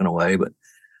would have broken away, but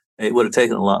it would have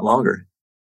taken a lot longer.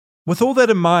 With all that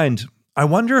in mind, I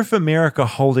wonder if America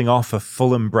holding off a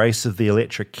full embrace of the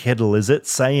electric kettle is it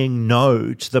saying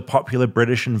no to the popular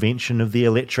British invention of the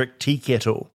electric tea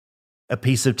kettle, a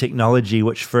piece of technology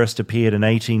which first appeared in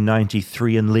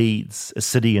 1893 in Leeds, a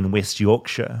city in West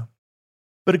Yorkshire.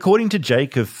 But according to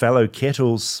Jake of fellow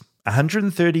Kettles,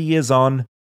 130 years on,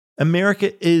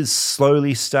 America is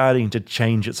slowly starting to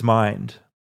change its mind.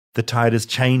 The tide is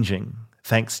changing,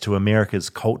 thanks to America's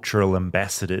cultural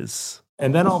ambassadors.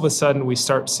 And then all of a sudden we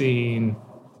start seeing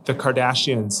the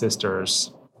Kardashian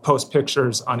sisters post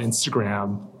pictures on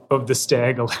Instagram of the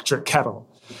Stag electric kettle.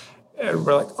 And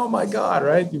we're like, oh my God,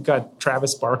 right? You've got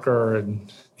Travis Barker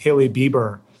and Hailey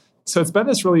Bieber. So it's been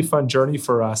this really fun journey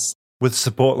for us. With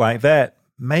support like that,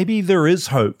 maybe there is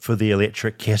hope for the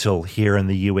electric kettle here in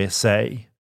the USA.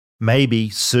 Maybe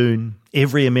soon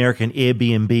every American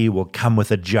Airbnb will come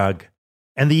with a jug,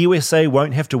 and the USA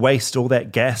won't have to waste all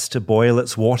that gas to boil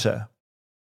its water.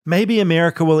 Maybe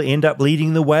America will end up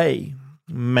leading the way,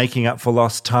 making up for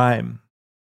lost time.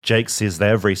 Jake says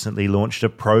they've recently launched a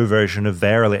pro version of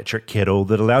their electric kettle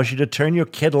that allows you to turn your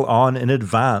kettle on in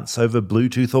advance over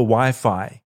Bluetooth or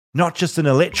Wi-Fi. Not just an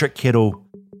electric kettle,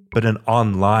 but an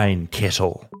online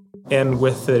kettle. And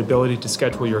with the ability to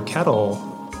schedule your kettle,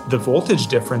 the voltage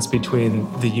difference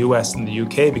between the US and the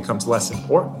UK becomes less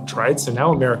important, right? So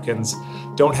now Americans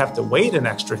don't have to wait an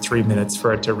extra 3 minutes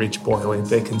for it to reach boiling.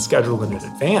 They can schedule it in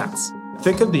advance.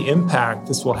 Think of the impact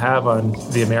this will have on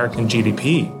the American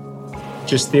GDP,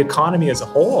 just the economy as a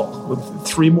whole. With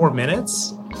 3 more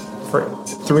minutes for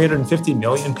 350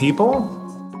 million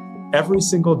people every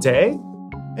single day.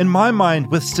 In my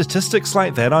mind, with statistics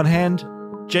like that on hand,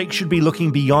 Jake should be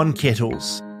looking beyond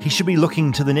kettles. He should be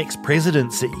looking to the next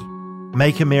presidency.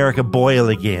 Make America boil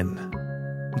again.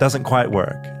 Doesn't quite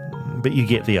work, but you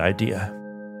get the idea.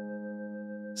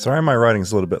 Sorry my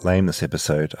writing's a little bit lame this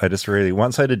episode. I just really,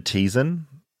 once I did teasing,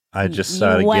 I just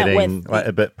started getting like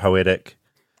a bit poetic.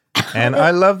 And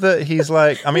I love that he's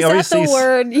like, I mean, Is obviously. that the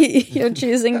word you're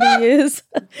choosing to use?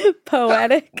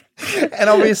 Poetic. And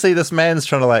obviously this man's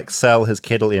trying to like sell his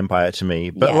kettle empire to me.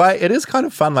 But like, it is kind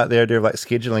of fun, like the idea of like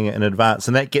scheduling it in advance.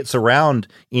 And that gets around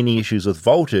any issues with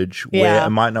voltage where it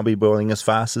might not be boiling as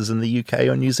fast as in the UK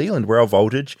or New Zealand, where our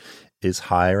voltage is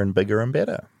higher and bigger and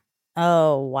better.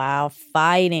 Oh, wow.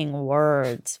 Fighting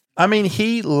words. I mean,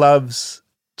 he loves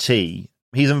tea.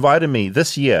 He's invited me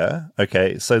this year.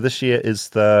 Okay, so this year is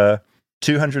the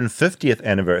 250th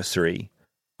anniversary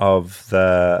of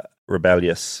the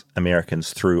rebellious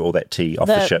Americans threw all that tea off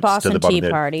the ships Boston to the bottom Tea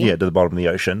Party. to the bottom of the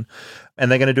ocean, and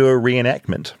they're going to do a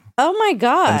reenactment. Oh my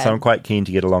God! And so I'm quite keen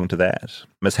to get along to that.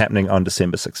 It's happening on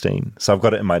December 16, so I've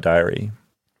got it in my diary.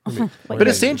 But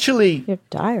essentially, your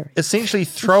diary. Essentially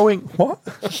throwing what?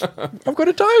 I've got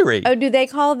a diary. Oh, do they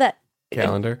call that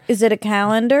calendar? Is it a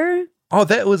calendar? Oh,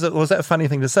 was that a funny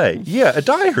thing to say? Yeah, a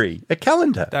diary, a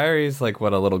calendar. Diary is like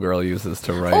what a little girl uses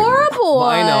to write. Or a boy.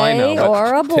 Well, I know.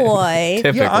 Or a boy.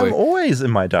 Typically. Yeah, I'm always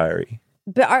in my diary.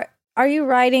 But are you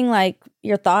writing like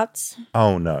your thoughts?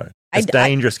 Oh no, it's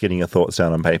dangerous getting your thoughts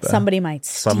down on paper. Someone might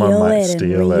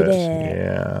steal it.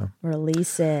 Yeah,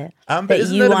 release it. But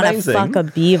isn't you that want to amazing? fuck a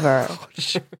beaver.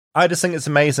 I just think it's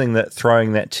amazing that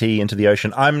throwing that tea into the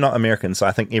ocean. I'm not American, so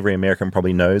I think every American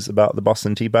probably knows about the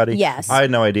Boston Tea Party. Yes. I had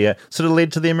no idea. Sort of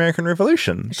led to the American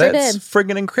Revolution. Sure That's did.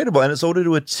 friggin' incredible. And it's all to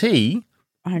do with tea,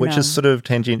 which is sort of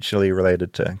tangentially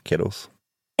related to kettles.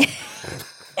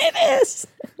 It is.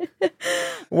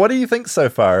 What do you think so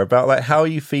far about like how are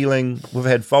you feeling? We've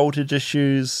had voltage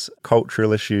issues,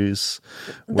 cultural issues.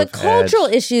 The cultural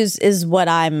issues is what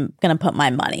I'm going to put my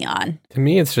money on. To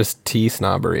me, it's just tea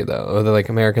snobbery, though. Like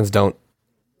Americans don't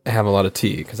have a lot of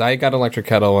tea. Because I got electric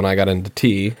kettle when I got into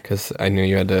tea because I knew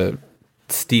you had to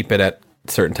steep it at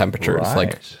certain temperatures. Right.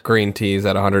 Like green teas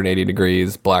at 180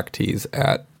 degrees, black teas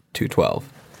at 212.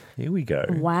 Here we go.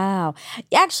 Wow.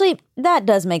 Actually, that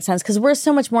does make sense because we're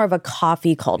so much more of a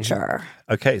coffee culture.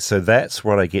 Okay, so that's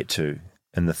what I get to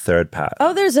in the third part.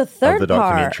 Oh, there's a of third the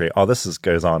part. documentary. Oh, this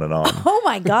goes on and on. Oh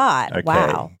my God. Okay.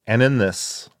 Wow. And in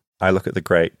this, I look at the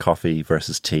great coffee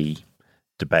versus tea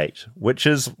debate, which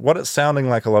is what it's sounding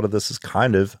like a lot of this is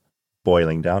kind of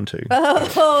boiling down to.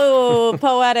 Oh,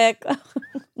 poetic.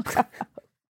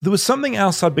 There was something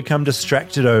else I'd become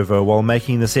distracted over while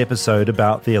making this episode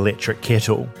about the electric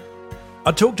kettle.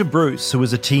 I talked to Bruce, who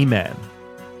was a tea man.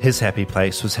 His happy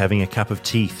place was having a cup of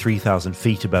tea 3,000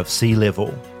 feet above sea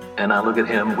level. And I look at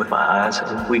him with my eyes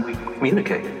and we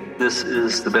communicate. This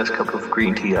is the best cup of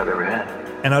green tea I've ever had.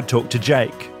 And I'd talked to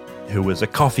Jake, who was a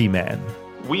coffee man.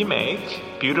 We make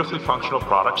beautifully functional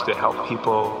products to help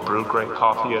people brew great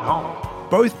coffee at home.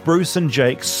 Both Bruce and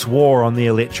Jake swore on the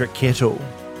electric kettle,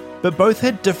 but both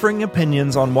had differing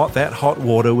opinions on what that hot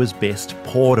water was best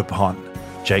poured upon.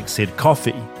 Jake said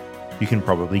coffee. You can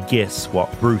probably guess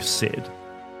what Bruce said.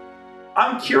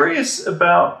 I'm curious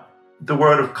about the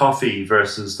world of coffee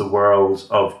versus the world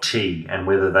of tea and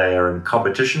whether they are in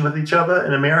competition with each other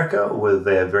in America or whether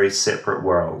they're very separate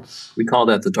worlds. We call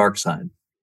that the dark side.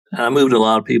 And I moved a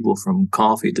lot of people from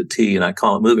coffee to tea, and I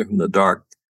call it moving from the dark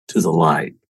to the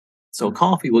light. So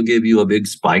coffee will give you a big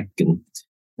spike,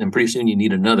 and pretty soon you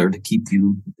need another to keep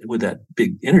you with that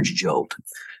big energy jolt.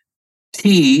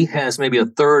 Tea has maybe a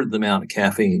third of the amount of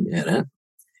caffeine in it.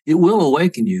 It will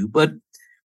awaken you, but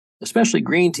especially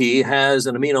green tea has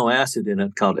an amino acid in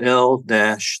it called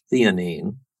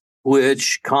L-theanine,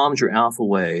 which calms your alpha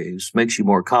waves, makes you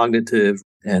more cognitive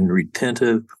and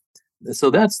retentive. So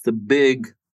that's the big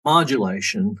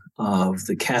modulation of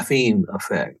the caffeine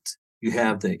effect. You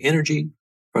have the energy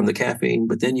from the caffeine,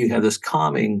 but then you have this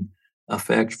calming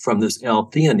effect from this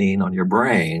L-theanine on your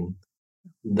brain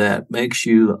that makes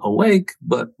you awake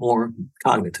but more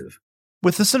cognitive.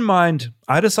 With this in mind,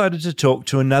 I decided to talk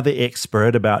to another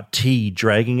expert about tea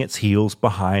dragging its heels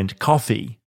behind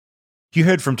coffee. You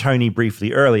heard from Tony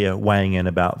briefly earlier, weighing in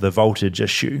about the voltage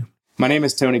issue. My name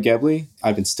is Tony Gebley.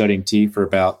 I've been studying tea for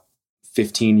about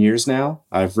 15 years now.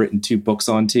 I've written 2 books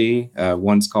on tea.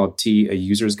 One's called Tea, A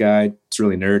User's Guide. It's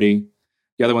really nerdy.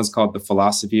 The other one's called The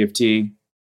Philosophy of Tea.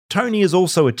 Tony is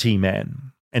also a tea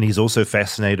man, and he's also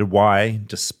fascinated why,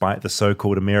 despite the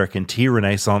so-called American tea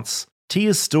renaissance, tea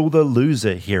is still the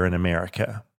loser here in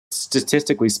America.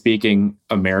 Statistically speaking,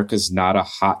 America's not a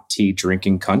hot tea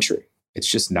drinking country. It's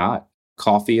just not.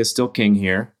 Coffee is still king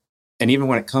here. And even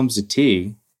when it comes to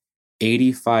tea,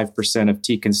 85% of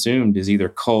tea consumed is either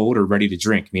cold or ready to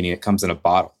drink, meaning it comes in a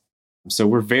bottle. So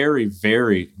we're very,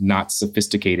 very not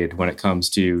sophisticated when it comes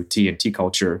to tea and tea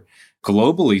culture.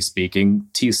 Globally speaking,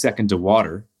 tea is second to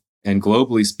water. And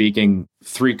globally speaking,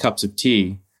 3 cups of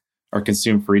tea are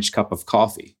consumed for each cup of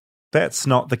coffee. That's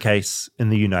not the case in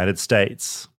the United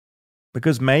States,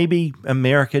 because maybe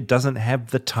America doesn't have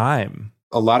the time.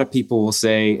 A lot of people will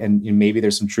say, and maybe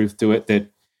there's some truth to it, that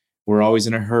we're always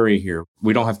in a hurry here.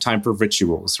 We don't have time for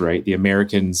rituals, right? The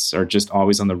Americans are just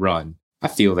always on the run. I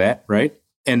feel that, right?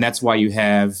 And that's why you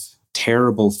have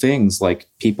terrible things like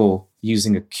people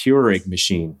using a Keurig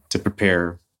machine to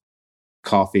prepare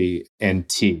coffee and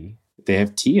tea. They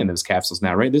have tea in those capsules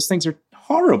now, right? Those things are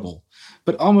horrible.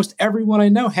 But almost everyone I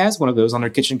know has one of those on their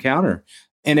kitchen counter.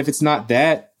 And if it's not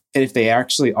that, and if they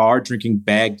actually are drinking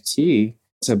bagged tea,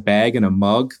 it's a bag and a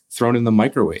mug thrown in the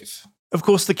microwave. Of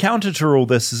course, the counter to all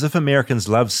this is if Americans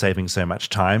love saving so much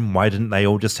time, why didn't they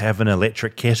all just have an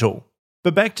electric kettle?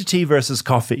 But back to tea versus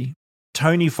coffee.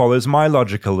 Tony follows my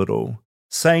logic a little,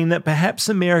 saying that perhaps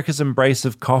America's embrace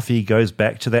of coffee goes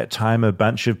back to that time a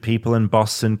bunch of people in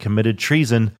Boston committed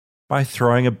treason by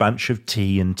throwing a bunch of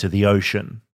tea into the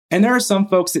ocean. And there are some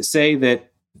folks that say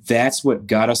that that's what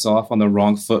got us off on the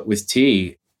wrong foot with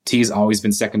tea. Tea's always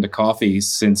been second to coffee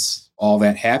since all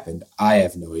that happened. I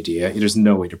have no idea. There's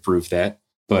no way to prove that.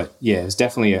 But yeah, it's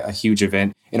definitely a huge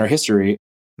event in our history.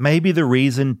 Maybe the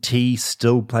reason tea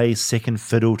still plays second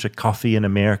fiddle to coffee in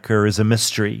America is a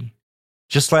mystery.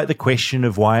 Just like the question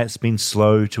of why it's been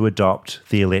slow to adopt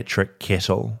the electric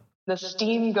kettle. The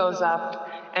steam goes up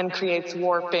and creates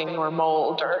warping or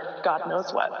mold or God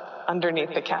knows what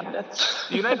underneath the cabinets.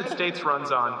 The United States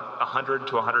runs on 100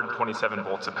 to 127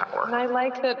 volts of power. And I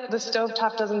like that the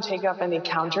stovetop doesn't take up any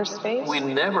counter space. We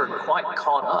never quite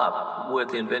caught up with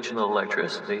the invention of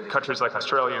electricity. Countries like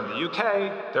Australia and the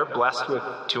UK, they're blessed with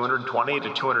 220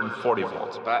 to 240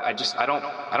 volts. But I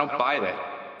don't buy that.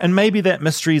 And maybe that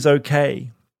mystery's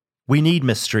okay. We need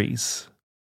mysteries.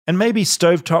 And maybe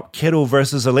stovetop kettle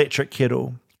versus electric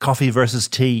kettle, coffee versus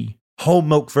tea, whole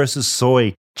milk versus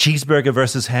soy, cheeseburger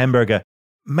versus hamburger.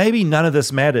 Maybe none of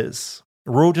this matters.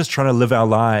 We're all just trying to live our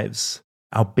lives,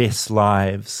 our best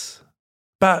lives.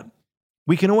 But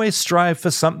we can always strive for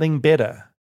something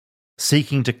better,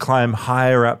 seeking to climb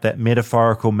higher up that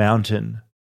metaphorical mountain,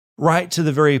 right to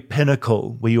the very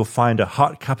pinnacle where you'll find a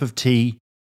hot cup of tea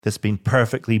that's been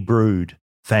perfectly brewed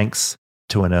thanks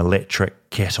to an electric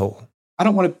kettle. I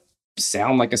don't want to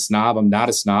sound like a snob. I'm not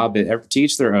a snob. To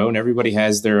each their own. Everybody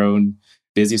has their own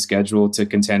busy schedule to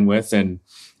contend with and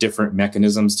different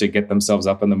mechanisms to get themselves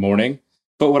up in the morning.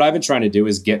 But what I've been trying to do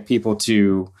is get people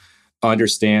to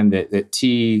understand that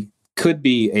tea could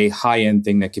be a high-end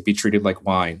thing that could be treated like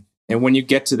wine. And when you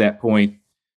get to that point,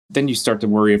 then you start to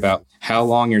worry about how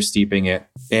long you're steeping it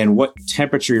and what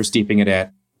temperature you're steeping it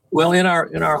at. Well, in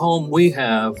our home, we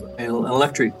have an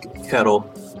electric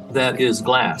kettle that is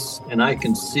glass, and I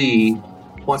can see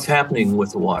what's happening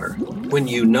with the water. When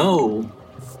you know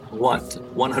what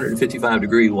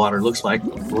 155-degree water looks like,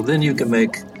 well, then you can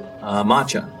make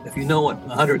matcha. If you know what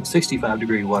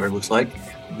 165-degree water looks like,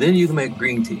 then you can make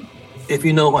green tea. If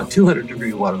you know what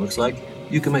 200-degree water looks like,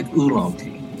 you can make oolong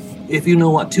tea. If you know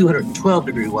what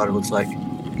 212-degree water looks like,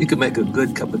 you can make a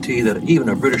good cup of tea that even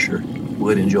a Britisher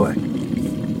would enjoy.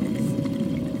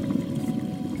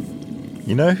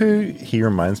 You know who he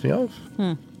reminds me of?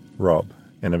 Rob,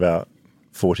 in about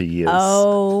 40 years.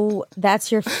 Oh,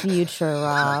 that's your future,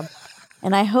 Rob.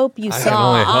 And I hope you I saw can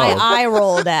only hope. I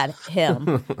rolled at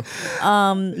him.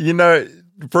 You know,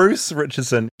 Bruce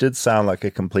Richardson did sound like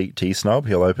a complete tea snob.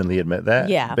 He'll openly admit that.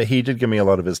 Yeah. But he did give me a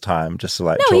lot of his time just to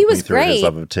talk he me was through his great.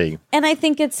 love of tea. And I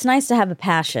think it's nice to have a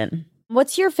passion.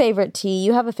 What's your favorite tea?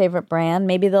 You have a favorite brand.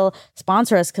 Maybe they'll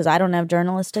sponsor us because I don't have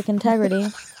journalistic integrity.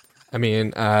 I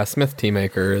mean, Smith Tea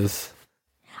Maker is...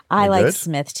 I like good?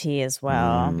 Smith tea as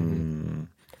well.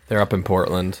 They're up in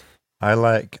Portland. I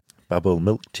like bubble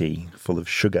milk tea full of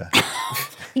sugar.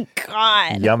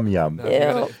 God. Yum, yum.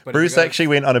 Ew. Bruce actually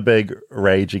went on a big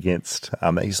rage against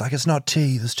he's like, it's not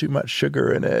tea, there's too much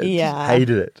sugar in it. Yeah.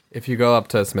 Hated it. If you go up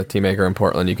to Smith Tea Maker in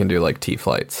Portland, you can do like tea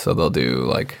flights. So they'll do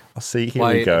like I'll see, here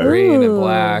white, we go. green, and Ooh.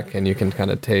 black, and you can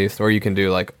kind of taste. Or you can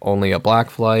do like only a black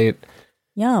flight.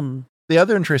 Yum. The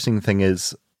other interesting thing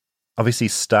is, obviously,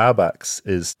 Starbucks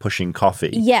is pushing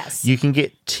coffee. Yes. You can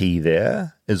get tea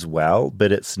there as well,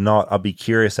 but it's not. I'll be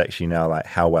curious actually now, like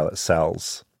how well it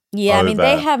sells. Yeah, I mean, over-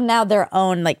 they have now their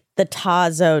own, like, the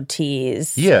Tazo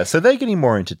teas. Yeah, so they're getting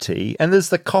more into tea. And there's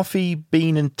the Coffee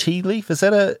Bean and Tea Leaf. Is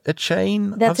that a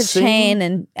chain? That's I've a seen? chain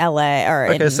in LA.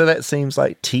 Okay, so that seems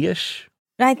like tea-ish.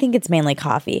 I think it's mainly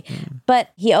coffee.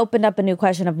 But he opened up a new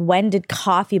question of when did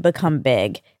coffee become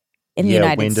big in the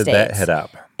United when States? did that hit up?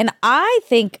 And I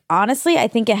think, honestly, I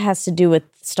think it has to do with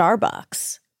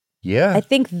Starbucks. Yeah. I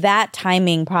think that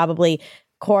timing probably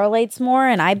correlates more.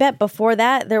 And I bet before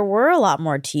that, there were a lot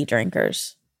more tea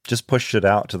drinkers. Just pushed it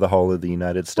out to the whole of the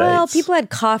United States. Well, people had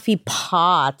coffee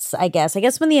pots, I guess. I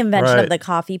guess when the invention Right. of the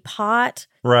coffee pot.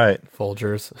 Right.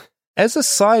 Folgers. As a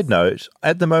side note,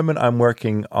 at the moment I'm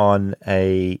working on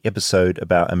a episode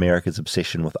about America's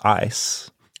obsession with ice.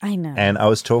 I know. And I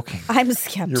was talking. I'm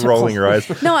skeptical. You're rolling your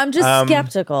eyes. No, I'm just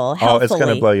skeptical. Oh, it's going to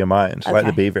Healthily. blow your mind, like the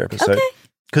Okay. Beaver episode. Okay.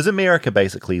 Because America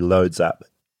basically loads up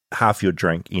half your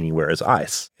drink anywhere as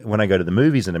ice. When I go to the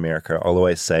movies in America, I'll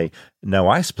always say, no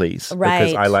ice, please. Because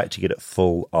Right. I like to get it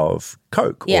full of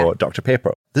Coke Yeah. or Dr.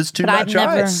 Pepper. There's too But much I've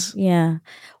never. ice. Yeah.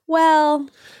 Well,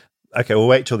 Okay, we'll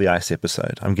wait till the ice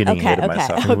episode. I'm getting Okay, ahead of okay,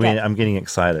 myself. okay. I'm getting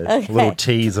excited. Okay. A little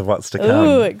tease of what's to come.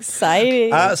 ooh,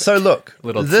 exciting. So look,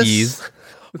 Little this, tease.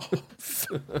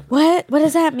 What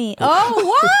does that mean?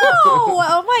 Oh, wow.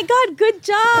 Oh, my God. Good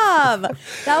job.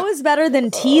 That was better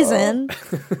than teasing.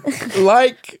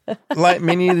 like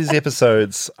many of these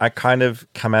episodes, I kind of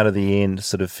come out of the end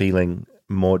sort of feeling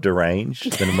more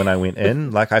deranged than when I went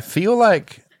in. Like, I feel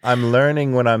like I'm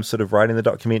learning when I'm sort of writing the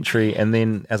documentary, and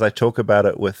then as I talk about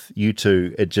it with you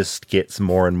two, it just gets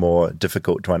more and more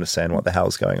difficult to understand what the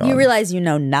hell's going on. You realize you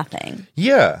know nothing.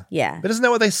 Yeah. Yeah. But isn't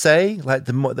that what they say? Like,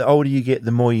 the older you get,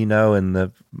 the more you know, and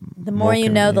the more you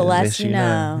know, the less you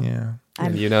know. Yeah.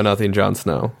 You know nothing, Jon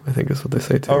Snow, I think is what they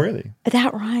say too. Oh, really?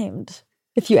 That rhymed.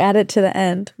 If you add it to the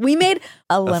end. We made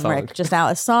a limerick song. just now.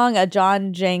 A song, a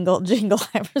John Jingle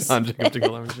Iverson. John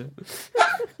Jingle Iverson.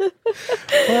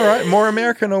 All right, more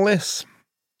American or less?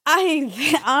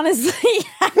 Honestly,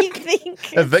 I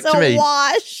think Evict it's a me.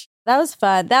 wash. That was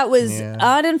fun. That was Yeah.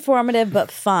 uninformative but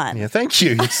fun. Yeah, thank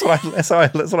you. That's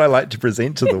what I like to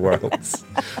present to the world.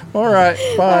 All right,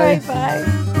 bye. All right,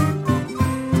 bye.